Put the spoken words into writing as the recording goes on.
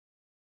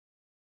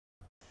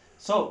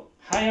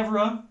Hi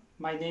everyone,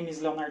 my name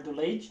is Leonardo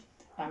Leite.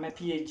 I'm a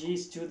PhD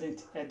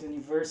student at the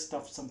University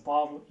of São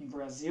Paulo in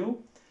Brazil,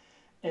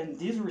 and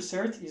this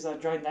research is a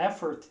joint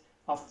effort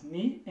of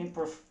me and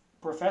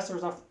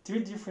professors of three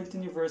different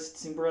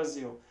universities in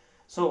Brazil.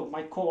 So,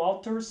 my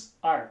co-authors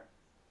are.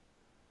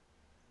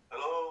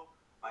 Hello,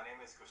 my name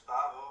is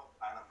Gustavo.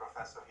 I'm a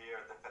professor here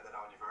at the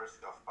Federal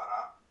University of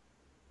Pará.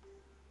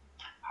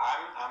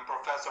 I'm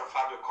Professor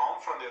Fabio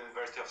Con from the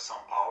University of São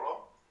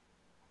Paulo.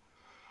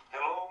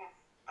 Hello,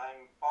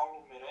 I'm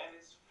Paulo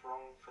Meirelles from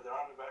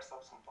Federal University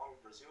of São Paulo,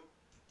 Brazil.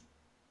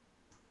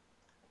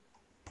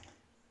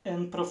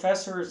 And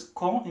Professors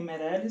Con and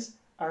Meirelles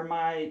are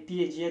my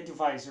PhD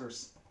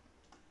advisors.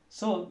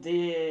 So,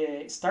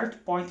 the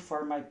start point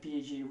for my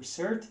PhD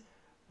research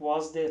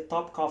was the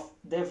topic of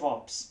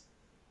DevOps.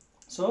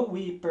 So,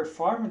 we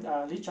performed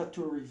a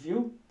literature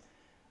review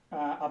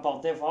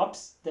about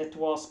DevOps that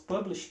was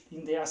published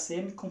in the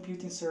ACM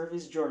Computing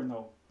Service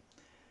Journal.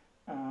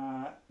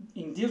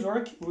 In this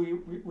work, we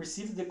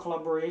received the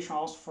collaboration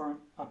also from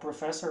a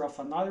professor of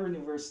another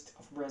university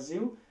of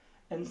Brazil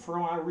and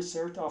from a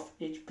research of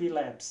HP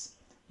Labs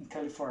in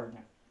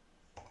California.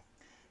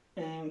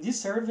 In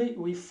this survey,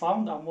 we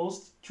found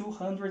almost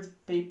 200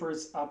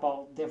 papers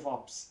about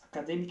DevOps,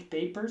 academic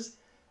papers,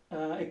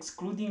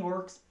 excluding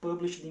works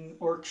published in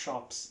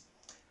workshops.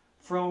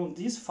 From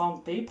these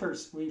found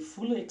papers, we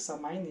fully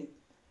examined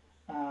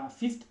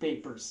 50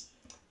 papers,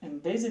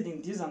 and based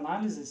in this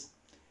analysis,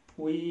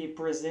 we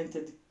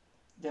presented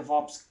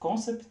DevOps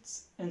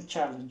concepts and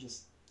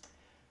challenges.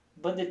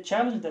 But the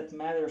challenge that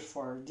matters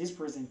for this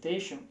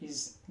presentation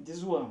is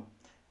this one: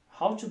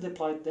 how to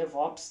deploy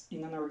DevOps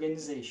in an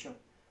organization,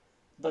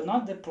 but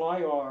not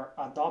deploy or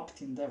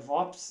adopting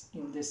DevOps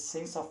in the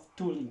sense of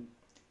tooling,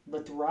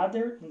 but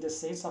rather in the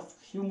sense of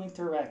human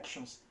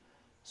interactions.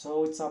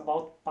 So it's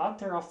about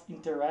pattern of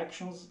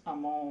interactions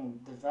among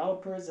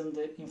developers and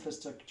the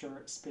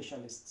infrastructure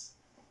specialists.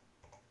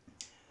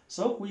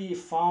 So we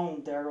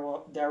found there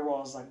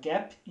was a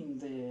gap in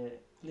the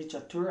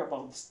literature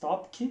about this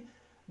topic,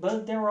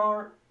 but there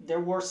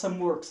were some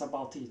works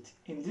about it.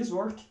 In this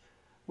work,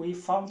 we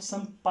found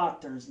some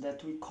patterns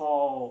that we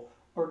call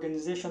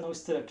organizational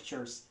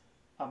structures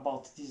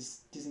about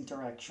these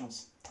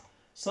interactions.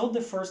 So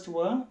the first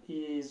one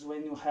is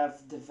when you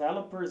have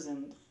developers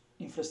and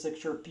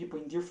infrastructure people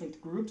in different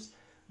groups,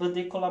 but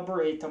they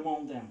collaborate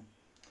among them.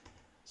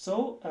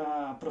 So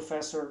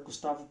Professor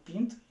Gustavo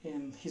Pinto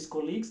and his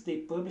colleagues, they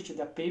published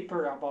a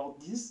paper about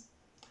this.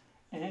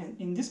 And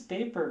in this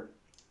paper,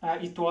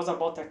 it was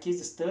about a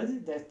case study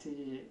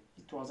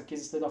it was a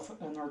case study of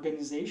an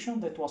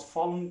organization that was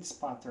following this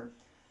pattern.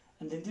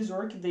 And in this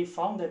work, they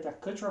found that a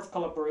culture of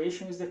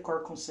collaboration is the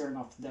core concern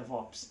of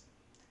DevOps.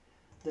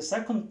 The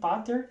second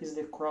pattern is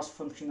the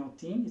cross-functional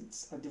team.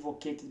 It's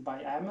advocated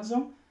by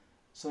Amazon.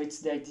 So it's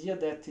the idea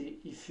that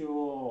if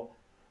you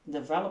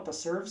develop a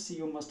service,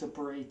 you must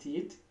operate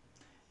it.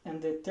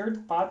 And the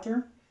third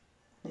pattern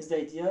is the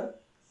idea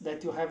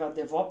that you have a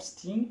DevOps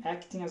team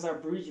acting as a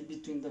bridge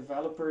between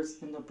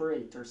developers and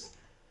operators.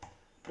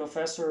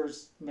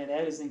 Professors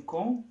Meirelles and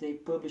Con, they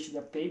published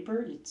a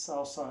paper. It's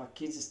also a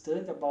case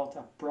study about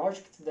a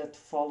project that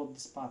followed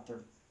this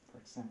pattern, for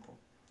example.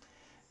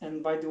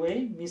 And by the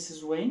way,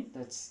 Mrs. Wayne,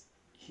 that's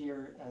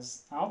here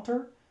as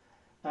author,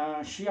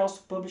 she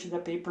also published a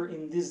paper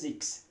in this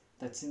ICSE,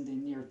 that's in the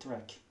near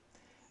track.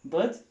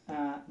 But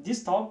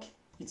this talk,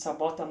 it's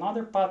about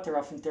another pattern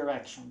of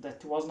interaction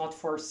that was not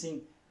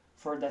foreseen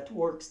for that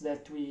works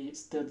that we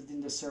studied in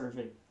the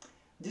survey.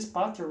 This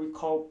pattern we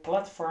call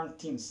platform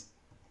teams.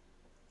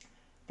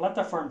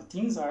 Platform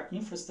teams are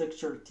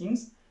infrastructure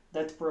teams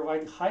that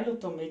provide highly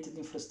automated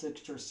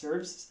infrastructure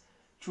services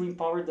to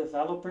empower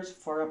developers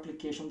for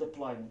application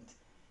deployment.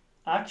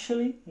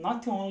 Actually,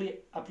 not only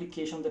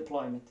application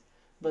deployment,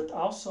 but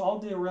also all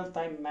the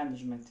runtime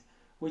management,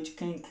 which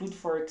can include,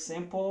 for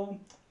example,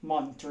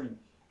 monitoring.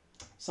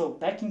 So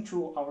back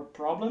into our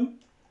problem,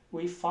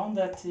 we found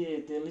that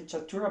the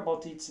literature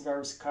about it is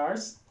very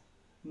scarce.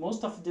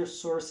 Most of the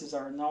sources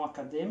are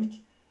non-academic,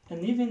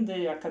 and even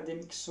the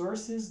academic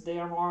sources, they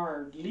are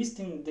more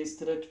listing the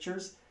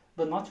structures,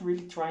 but not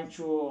really trying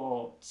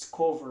to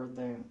discover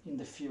them in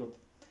the field.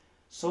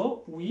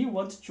 So we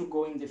want to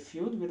go in the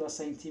field with a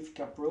scientific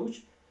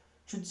approach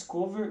to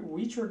discover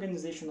which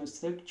organizational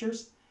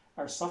structures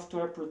are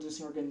software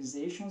producing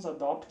organizations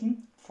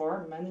adopting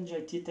for manage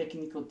IT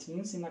technical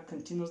teams in a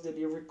continuous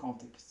delivery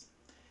context.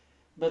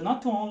 But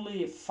not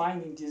only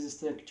finding these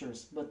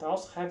structures, but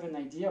also have an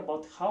idea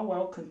about how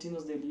well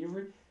continuous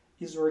delivery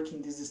is working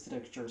in these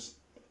structures.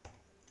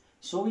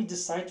 So we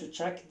decide to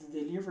check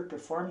the delivery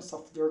performance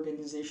of the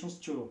organizations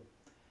too.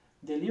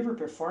 Delivery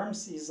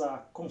performance is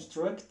a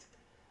construct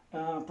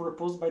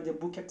proposed by the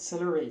book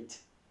Accelerate.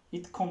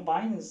 It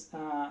combines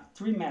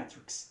three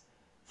metrics: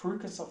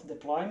 frequency of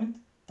deployment,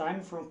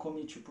 time from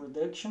commit to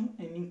production,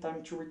 and mean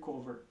time to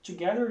recover.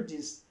 Together,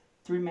 these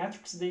three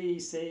metrics, they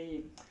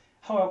say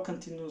how well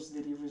continuous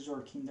delivery is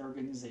working in the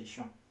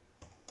organization.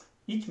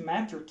 Each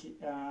metric,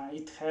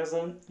 it has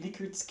a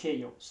Likert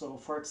scale. So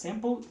for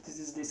example, this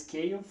is the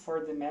scale for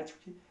the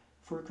metric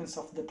frequency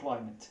of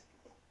deployment.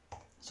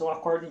 So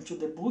according to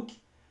the book,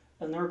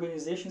 an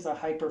organization is a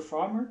high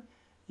performer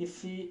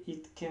if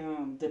it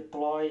can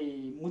deploy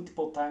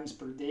multiple times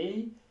per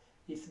day,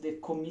 if the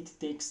commit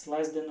takes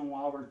less than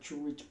 1 hour to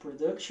reach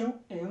production,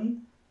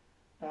 and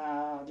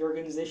the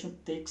organization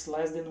takes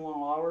less than 1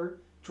 hour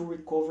to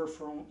recover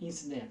from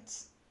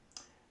incidents.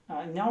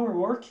 In our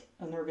work,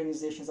 an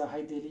organization is a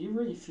high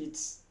delivery if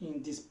it's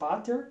in this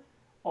pattern,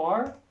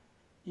 or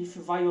if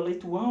you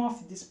violate one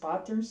of these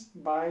patterns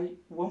by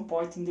 1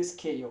 point in the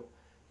scale.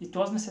 It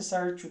was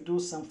necessary to do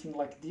something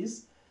like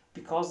this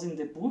because in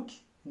the book,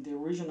 in the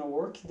original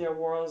work, there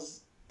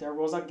was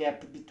a gap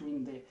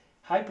between the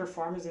high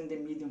performers and the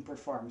medium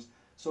performers.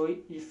 So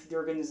if the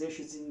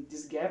organization is in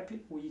this gap,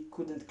 we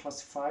couldn't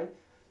classify,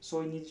 so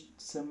we need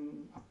some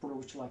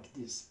approach like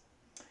this.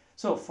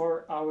 So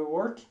for our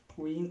work,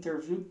 we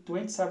interviewed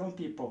 27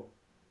 people,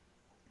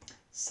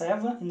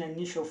 7 in an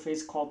initial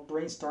phase called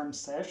brainstorm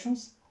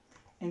sessions,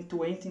 and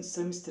 20 in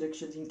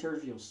semi-structured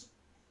interviews.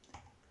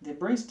 The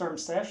brainstorm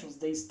sessions,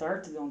 they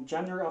started on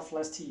January of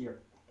last year.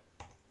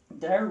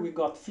 There we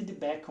got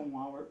feedback on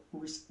our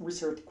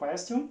research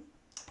question,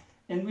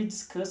 and we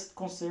discussed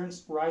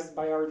concerns raised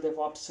by our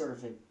DevOps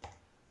survey.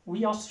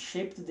 We also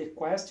shaped the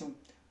question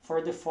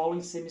for the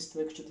following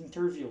semi-structured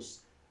interviews,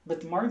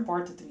 but more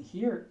importantly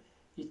here,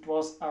 it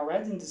was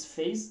already in this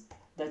phase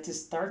that it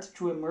started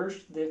to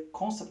emerge the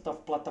concept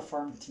of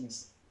platform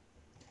teams.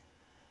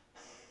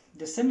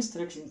 The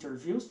semi-structured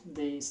interviews,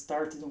 they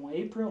started in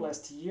April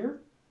last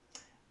year,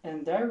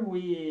 and there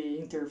we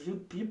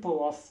interviewed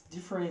people of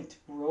different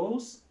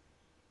roles,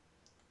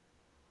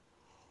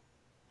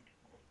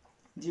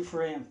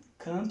 different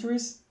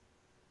countries,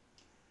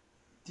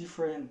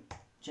 different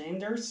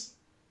genders,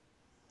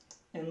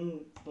 and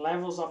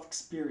levels of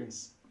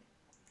experience.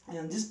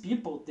 And these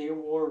people, they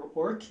were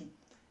working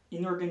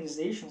in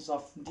organizations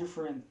of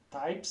different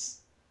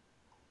types,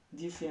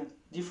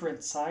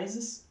 different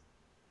sizes,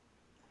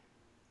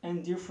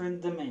 and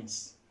different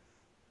domains.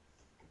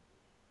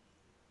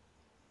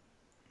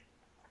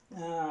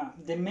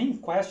 The main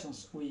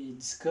questions we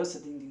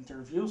discussed in the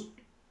interviews,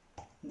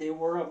 they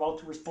were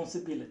about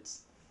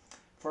responsibilities.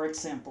 For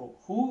example,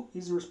 who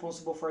is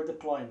responsible for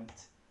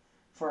deployment,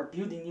 for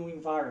building new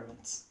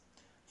environments,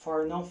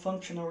 for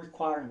non-functional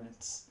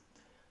requirements,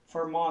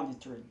 for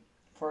monitoring,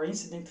 for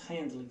incident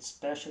handling,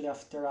 especially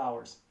after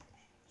hours.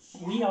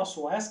 We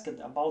also asked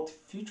about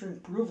future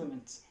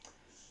improvements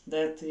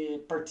that the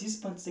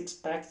participants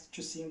expect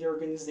to see in the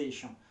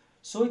organization.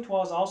 So it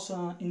was also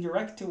an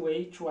indirect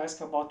way to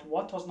ask about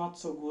what was not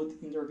so good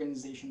in the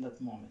organization at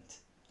that moment.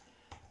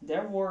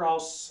 There were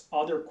also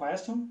other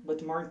questions,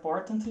 but more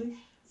importantly,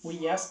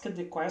 we asked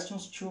the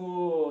questions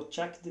to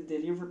check the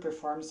delivery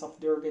performance of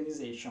the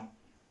organization.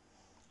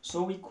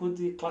 So we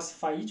could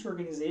classify each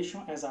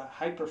organization as a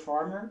high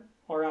performer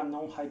or a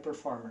non-high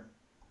performer.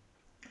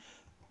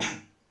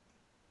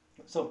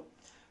 So,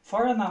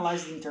 for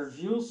analyzing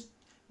interviews,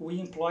 we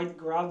employed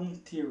grounding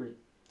theory,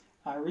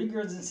 a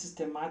rigorous and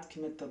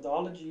systematic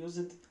methodology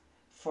used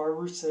for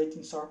research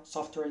in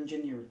software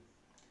engineering.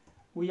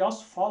 We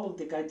also followed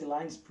the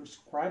guidelines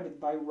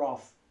prescribed by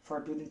ROF for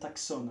building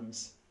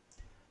taxonomies.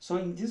 So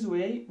in this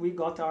way, we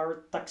got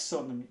our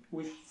taxonomy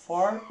with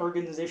 4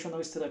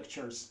 organizational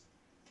structures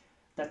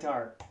that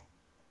are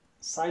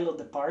silo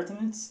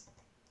departments,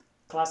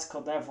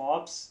 classical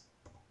DevOps,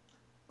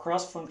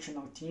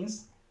 cross-functional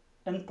teams,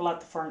 and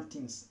platform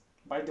teams.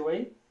 By the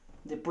way,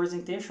 the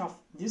presentation of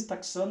this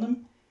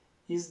taxonomy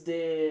is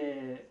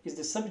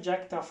the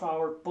subject of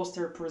our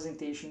poster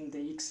presentation in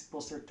the ICSE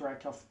poster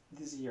track of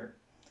this year.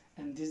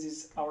 And this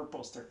is our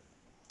poster.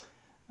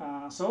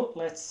 So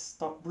let's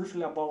talk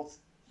briefly about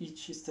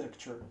each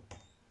structure.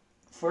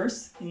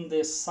 First, in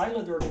the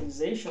siloed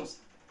organizations,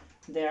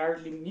 there are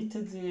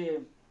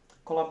limited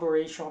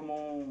collaboration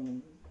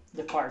among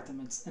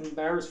departments and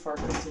barriers for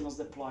continuous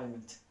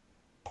deployment.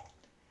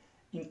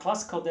 In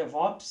classical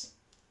DevOps,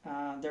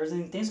 there's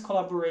an intense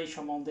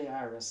collaboration among the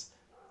areas,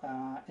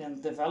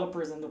 and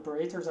developers and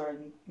operators are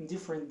in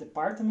different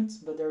departments,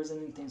 but there is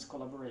an intense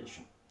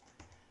collaboration.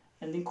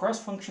 And in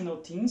cross-functional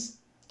teams,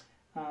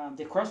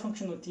 the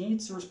cross-functional team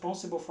is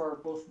responsible for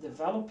both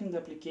developing the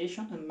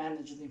application and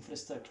managing the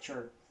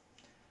infrastructure.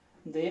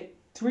 The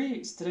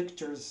 3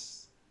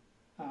 structures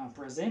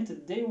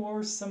presented, they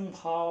were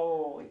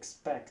somehow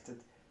expected,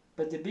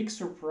 but the big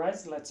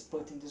surprise, let's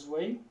put it this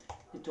way,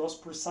 it was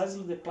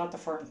precisely the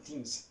platform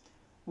teams,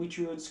 which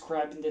we will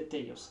describe in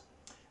details.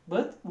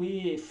 But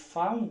we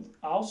found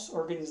also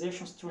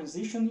organizations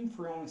transitioning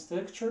from one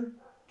structure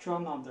to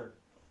another.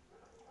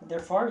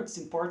 Therefore, it's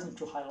important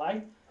to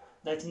highlight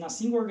that in a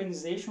single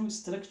organization,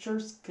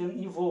 structures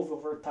can evolve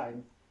over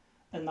time.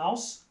 And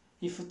also,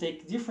 if you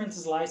take different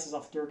slices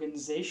of the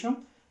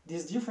organization,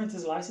 these different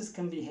slices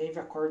can behave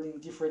according to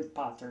different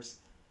patterns.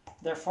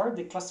 Therefore,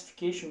 the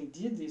classification we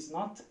did is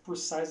not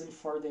precisely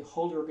for the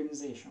whole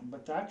organization,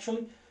 but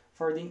actually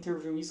for the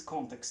interviewee's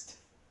context.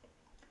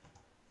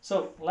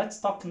 So, let's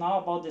talk now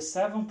about the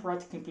 7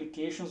 practical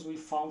implications we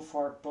found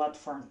for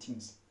platform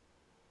teams.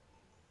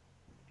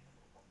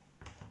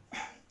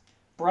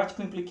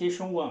 Practical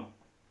implication 1.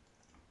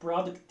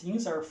 product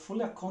teams are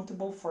fully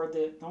accountable for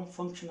the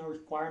non-functional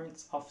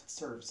requirements of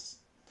services.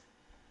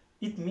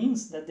 It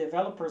means that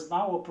developers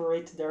now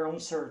operate their own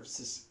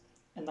services,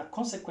 and a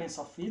consequence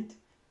of it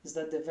is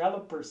that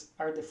developers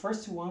are the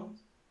first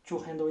ones to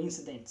handle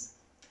incidents.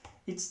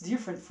 It's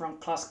different from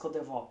classical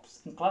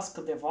DevOps. In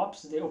classical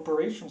DevOps, the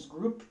operations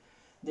group,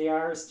 they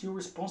are still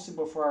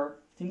responsible for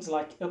things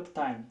like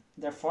uptime.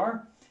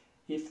 Therefore,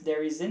 if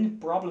there is any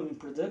problem in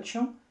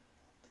production,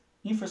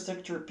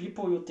 infrastructure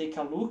people will take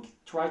a look,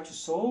 try to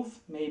solve,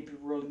 maybe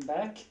rolling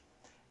back,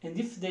 and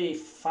if they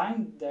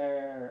find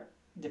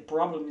the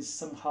problem is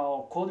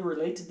somehow code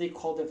related, they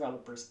call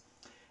developers.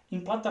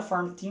 In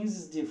platform teams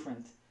is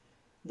different.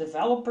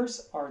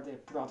 Developers or the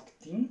product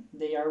team,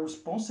 they are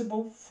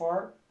responsible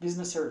for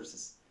business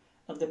services,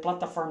 and the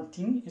platform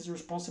team is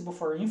responsible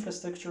for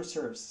infrastructure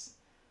services.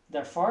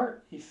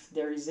 Therefore, if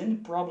there is any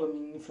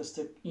problem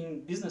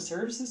in business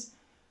services,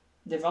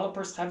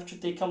 developers have to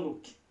take a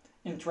look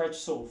and try to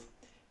solve.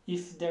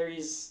 If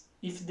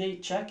they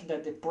check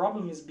that the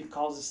problem is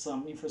because of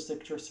some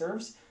infrastructure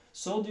service,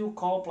 so they will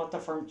call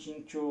platform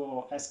team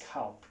to ask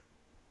help.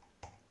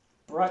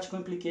 Practical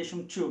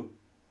implication 2.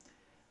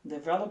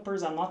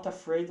 Developers are not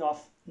afraid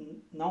of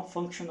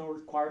non-functional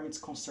requirements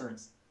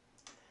concerns.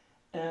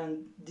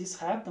 And this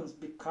happens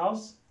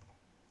because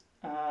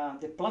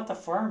the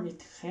platform,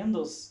 it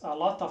handles a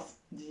lot of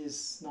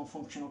these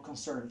non-functional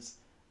concerns.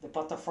 The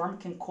platform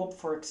can cope,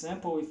 for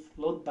example, with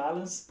load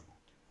balance,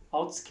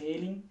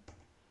 outscaling,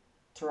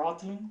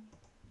 throttling,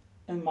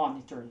 and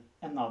monitoring,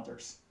 and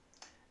others.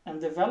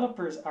 And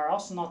developers are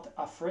also not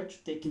afraid to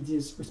take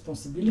this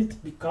responsibility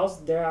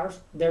because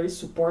there is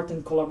support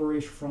and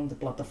collaboration from the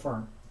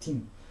platform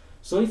team.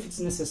 So if it's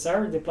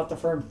necessary, the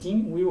platform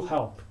team will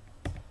help.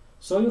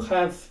 So you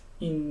have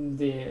in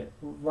the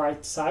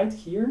right side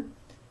here,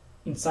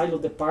 in silo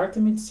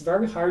department, it's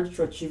very hard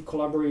to achieve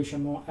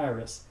collaboration among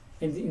areas.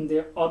 And in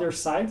the other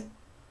side,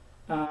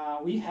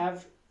 we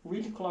have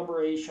really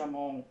collaboration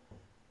among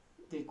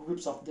the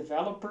groups of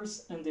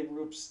developers and the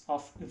groups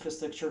of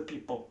infrastructure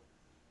people.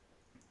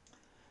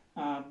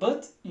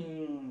 But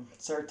in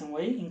certain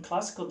way, in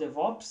classical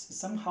DevOps, you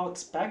somehow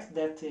expect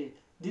that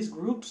these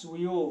groups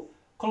will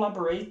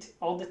collaborate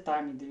all the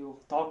time. They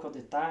will talk all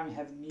the time,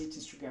 have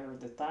meetings together all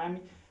the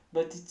time,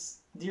 but it's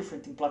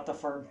different in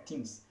platform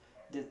teams.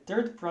 The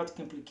third product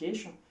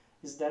implication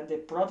is that the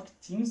product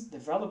teams,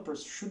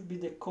 developers, should be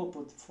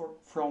decoupled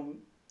from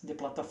the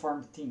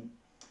platform team.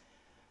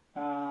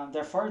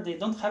 Therefore, they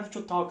don't have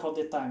to talk all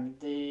the time.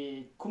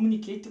 They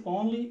communicate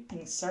only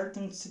in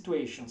certain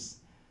situations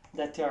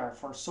that are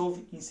for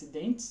solving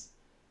incidents.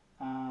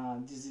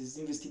 This is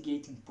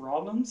investigating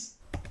problems.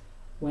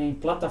 When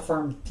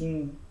platform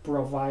team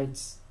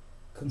provides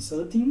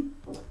consulting,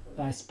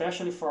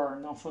 especially for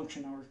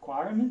non-functional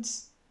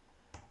requirements,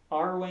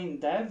 or when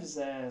devs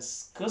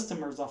as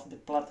customers of the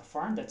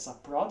platform, that's a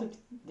product,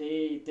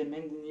 they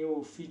demand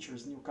new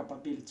features, new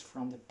capabilities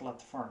from the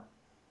platform.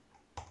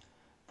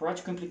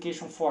 Practical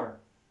implication 4.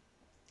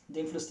 The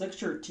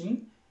infrastructure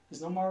team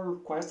is no more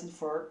requested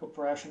for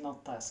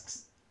operational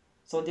tasks.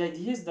 So the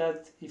idea is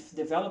that if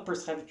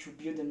developers have to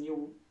build a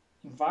new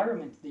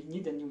environment, they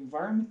need a new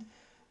environment,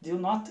 they will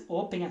not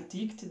open a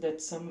ticket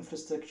that some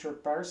infrastructure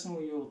person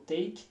will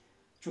take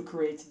to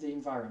create the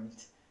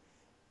environment.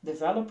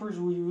 Developers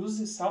will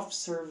use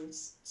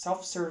self-service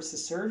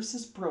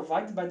services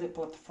provided by the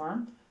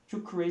platform to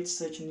create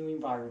such a new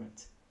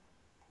environment.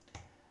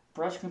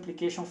 Practical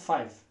implication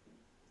 5.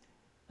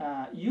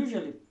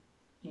 Usually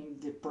in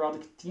the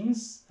product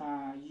teams,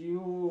 you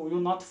will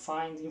not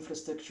find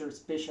infrastructure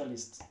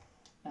specialists.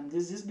 And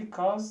this is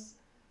because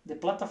the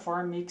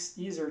platform makes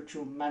it easier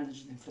to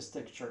manage the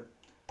infrastructure.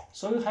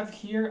 So you have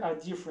here a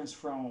difference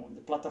from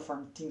the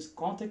platform teams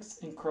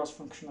context and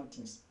cross-functional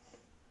teams.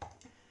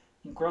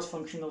 In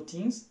cross-functional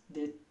teams,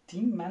 the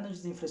team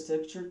manages the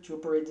infrastructure to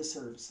operate the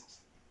services.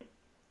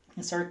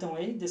 In certain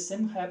way, the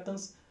same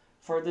happens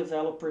for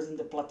developers in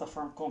the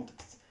platform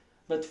context.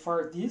 But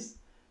for this,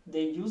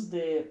 they use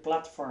the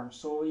platform,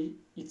 so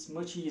it's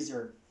much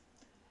easier.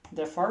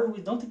 Therefore,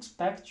 we don't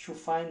expect to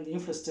find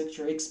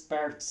infrastructure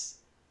experts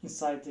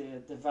inside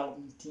the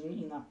development team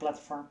in a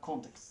platform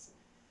context.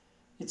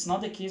 It's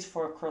not the case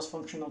for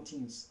cross-functional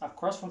teams. A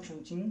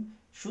cross-functional team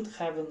should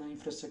have an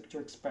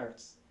infrastructure expert,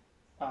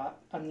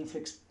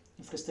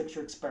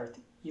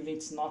 even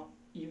it's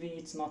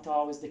not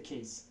always the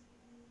case.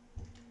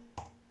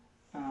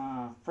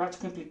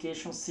 Practical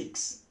implication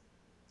 6.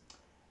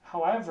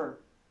 However,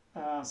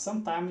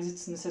 sometimes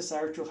it's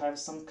necessary to have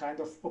some kind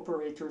of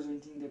operators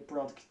within the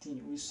product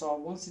team. We saw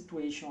one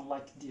situation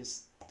like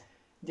this.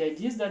 The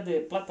idea is that the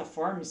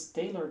platform is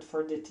tailored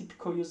for the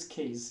typical use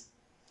case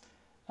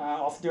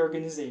of the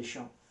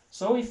organization.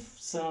 So if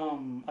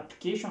some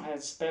application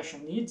has special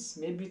needs,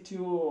 maybe it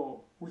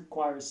will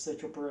require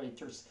such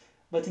operators.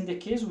 But in the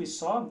case we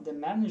saw, the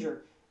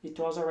manager, it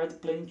was already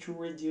planning to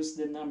reduce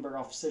the number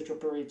of such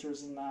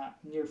operators in a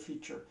near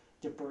future,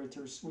 the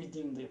operators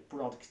within the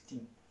product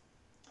team.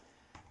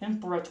 And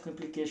practical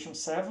implication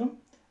 7,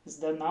 is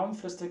that now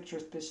infrastructure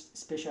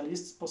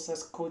specialists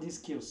possess coding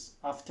skills.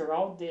 After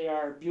all, they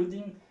are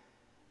building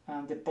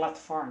the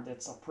platform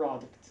that's a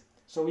product.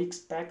 So we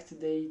expect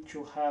they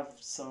to have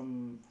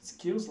some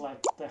skills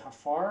like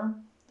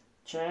Terraform,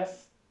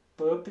 Chef,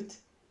 Puppet,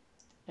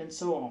 and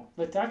so on.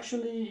 But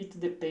actually it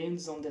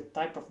depends on the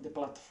type of the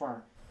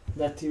platform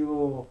that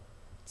you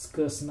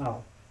discuss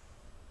now.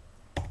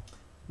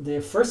 The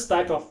first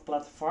type of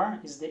platform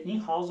is the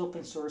in-house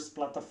open source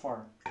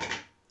platform.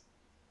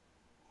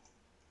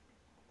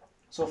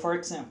 So for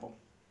example,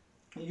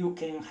 you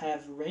can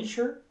have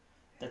Rancher,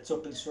 that's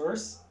open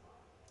source,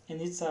 and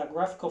it's a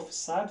graphical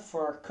facade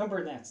for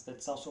Kubernetes,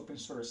 that's also open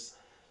source.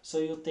 So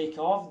you take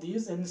all of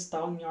these and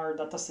install in your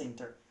data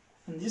center.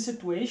 In this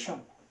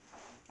situation,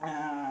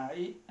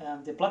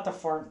 the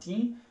platform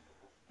team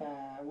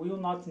will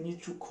not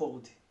need to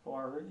code,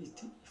 or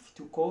if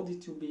to code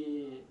it will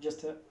be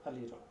just a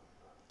little.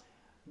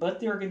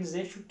 But the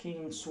organization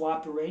can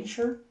swap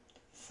Rancher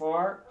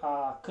for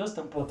a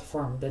custom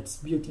platform that's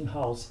built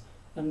in-house.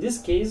 In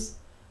this case,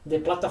 the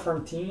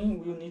platform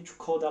team will need to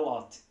code a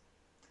lot.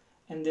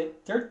 And the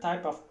third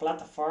type of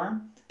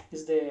platform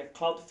is the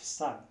cloud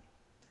facade.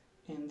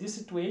 In this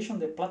situation,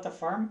 the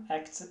platform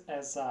acts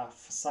as a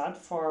facade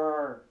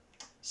for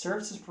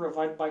services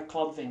provided by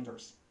cloud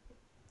vendors.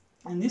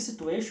 In this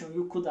situation,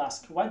 you could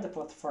ask, why the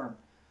platform?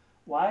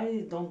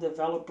 Why don't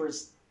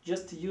developers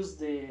just use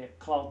the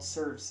cloud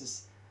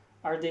services?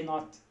 Are they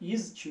not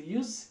easy to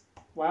use?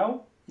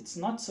 Well, it's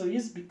not so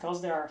easy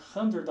because there are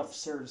hundreds of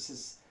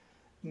services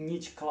in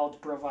each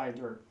cloud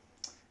provider.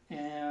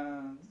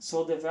 And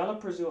so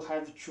developers will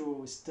have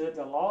to study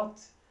a lot,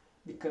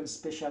 become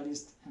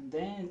specialists, and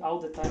then all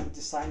the time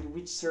decide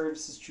which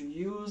services to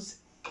use.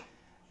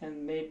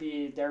 And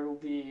maybe there will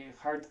be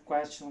hard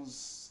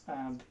questions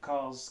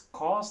because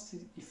cost,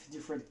 if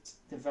different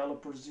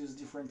developers use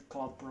different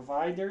cloud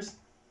providers.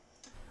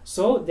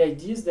 So the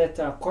idea is that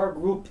a core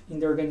group in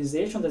the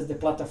organization, that's the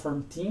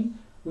platform team,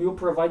 will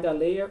provide a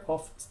layer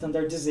of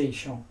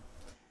standardization.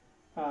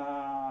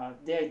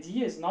 The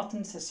idea is not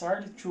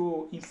necessarily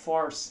to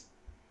enforce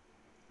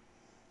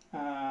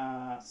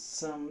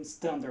some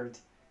standard.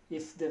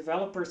 If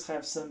developers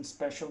have some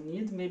special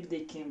need, maybe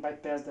they can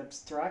bypass the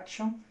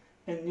abstraction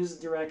and use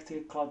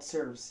directly cloud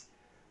service.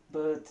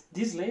 But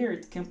this layer,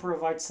 it can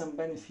provide some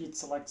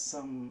benefits like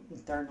some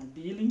internal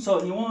billing. So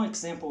in one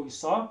example we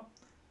saw,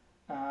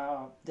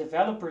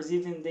 developers,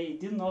 even they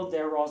didn't know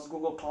there was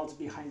Google Clouds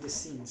behind the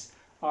scenes,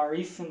 or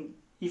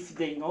if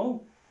they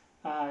know,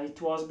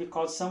 it was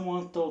because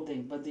someone told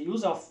them. But the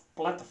use of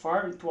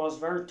platform, it was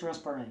very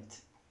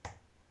transparent.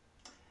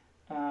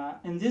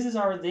 And this is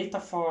our data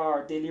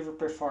for delivery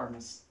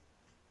performance.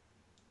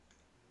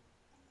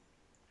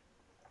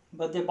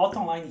 But the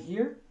bottom line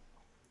here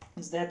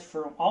is that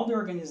from all the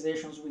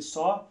organizations we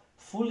saw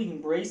fully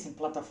embracing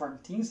platform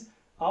teams,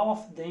 all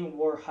of them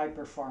were high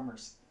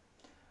performers.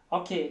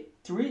 Okay,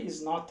 3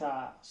 is not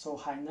a so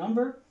high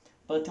number,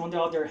 but on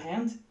the other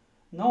hand,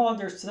 no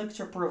other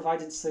structure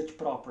provided such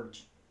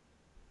property.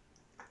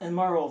 And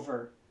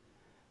moreover,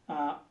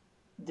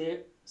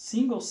 the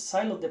single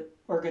siloed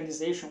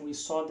organization we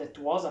saw that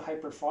was a high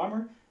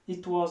performer,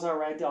 it was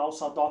already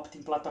also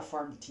adopting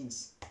platform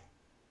teams.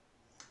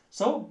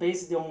 So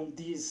based on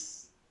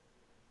these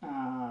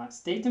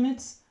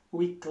statements,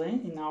 we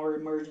claim in our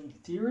emerging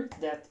theory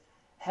that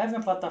having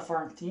a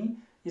platform team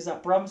is a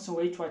promising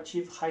way to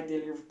achieve high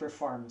delivery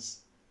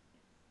performance.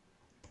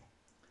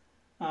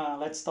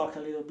 Let's talk a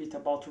little bit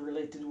about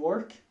related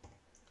work.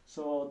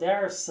 So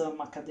there are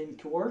some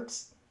academic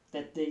works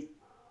that they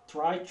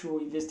try to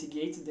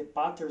investigate the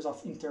patterns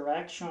of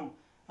interaction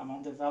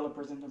among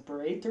developers and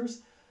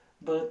operators,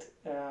 but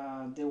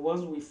the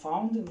ones we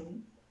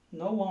found,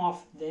 no one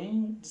of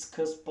them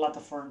discussed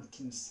platform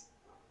teams.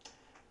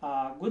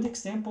 A good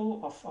example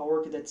of a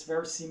work that's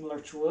very similar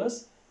to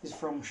us is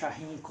from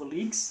Shahin and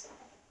colleagues.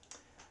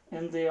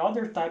 And the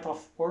other type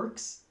of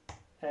works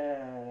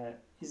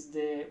is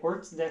the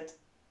works that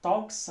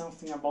talk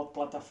something about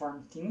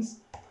platform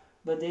teams,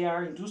 but they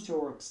are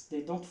industrial works.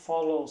 They don't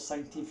follow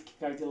scientific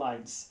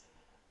guidelines.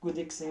 Good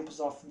examples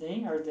of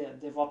them are the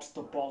DevOps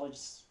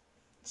Topologies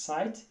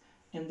site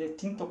and the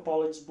Team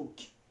Topologies book.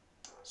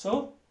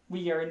 So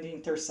we are in the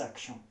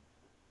intersection.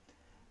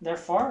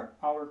 Therefore,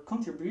 our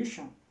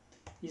contribution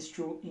is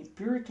to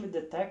empirically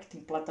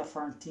detecting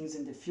platform teams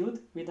in the field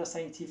with a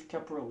scientific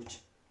approach,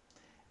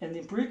 and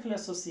empirically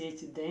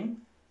associate them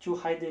to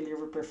high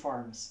delivery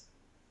performance.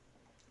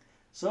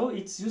 So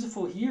it's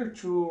useful here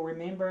to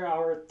remember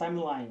our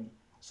timeline.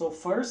 So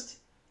first,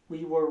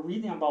 we were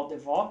reading about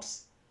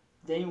DevOps,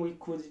 then we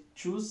could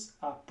choose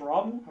a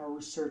problem, a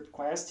research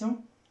question,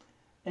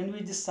 and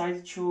we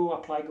decided to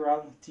apply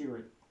ground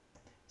theory.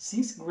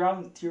 Since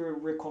ground theory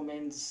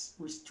recommends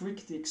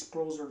restricted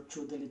exposure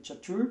to the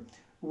literature,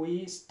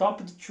 we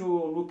stopped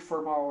to look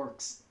for more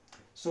works.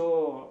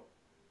 So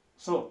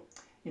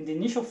in the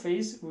initial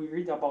phase, we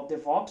read about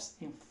DevOps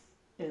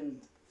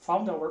and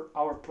found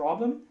our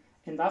problem.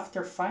 And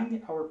after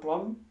finding our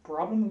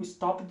problem, we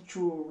stopped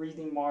to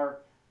reading more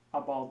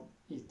about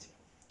it.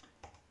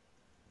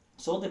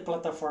 So the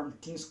platform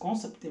teams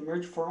concept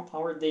emerged from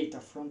our data,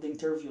 from the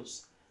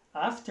interviews.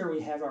 After we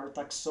have our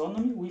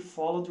taxonomy, we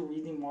followed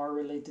reading more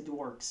related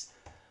works,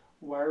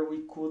 where we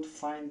could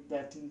find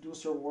that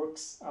industrial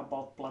works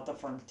about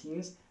platform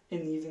teams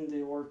and even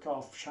the work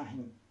of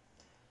Shaheen.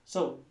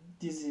 So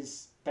this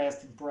is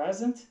past and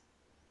present,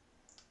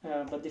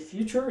 but the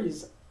future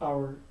is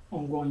our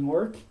ongoing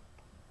work.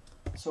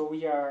 So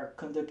we are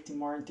conducting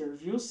more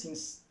interviews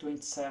since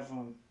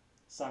 27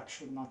 is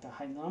actually not a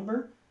high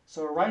number.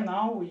 So right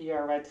now we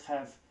already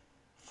have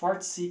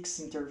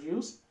 46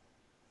 interviews.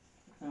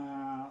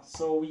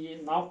 So we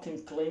now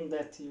can claim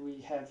that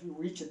we have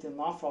reached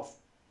enough of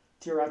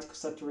theoretical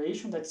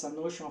saturation. That's a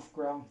notion of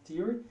ground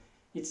theory.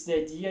 It's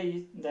the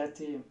idea that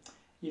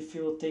if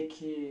you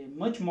take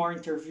much more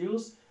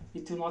interviews,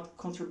 it will not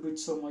contribute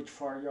so much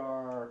for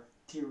your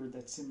theory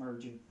that's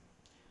emerging.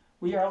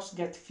 We also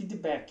get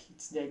feedback.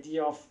 It's the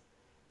idea of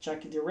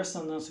checking the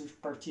resonance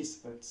with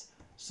participants.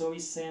 So we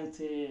sent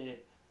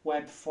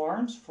web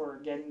forms for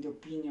getting the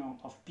opinion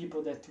of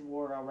people that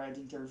were already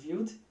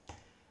interviewed.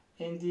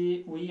 And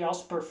we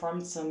also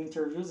performed some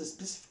interviews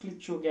specifically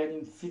to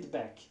getting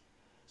feedback.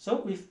 So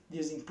with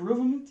this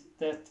improvement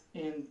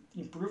and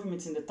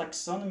improvements in the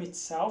taxonomy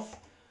itself,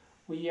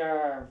 we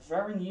are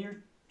very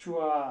near to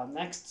a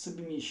next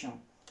submission.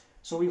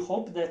 So we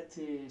hope that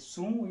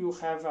soon we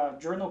will have a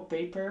journal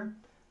paper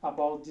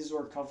about this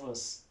work of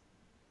us.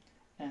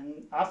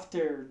 And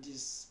after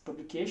this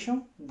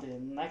publication, the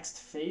next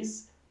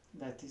phase,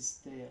 that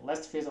is the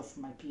last phase of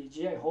my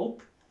PhD, I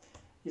hope,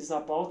 is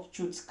about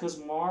to discuss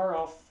more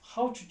of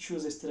how to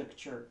choose a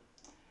structure,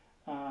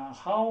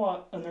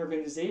 how an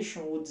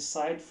organization would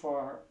decide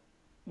for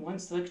one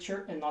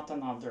structure and not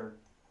another.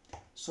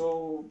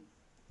 So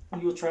we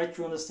will try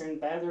to understand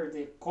better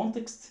the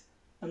context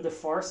and the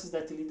forces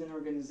that lead an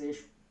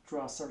organization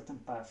through a certain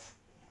path.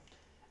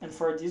 And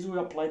for this, we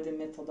apply the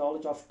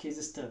methodology of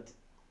case study.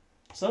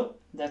 So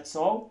that's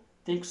all.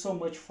 Thank you so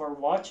much for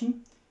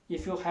watching.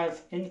 If you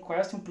have any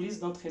question, please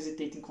don't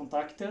hesitate to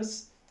contact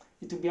us.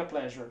 It will be a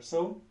pleasure.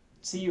 So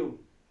see you.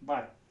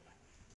 Bye.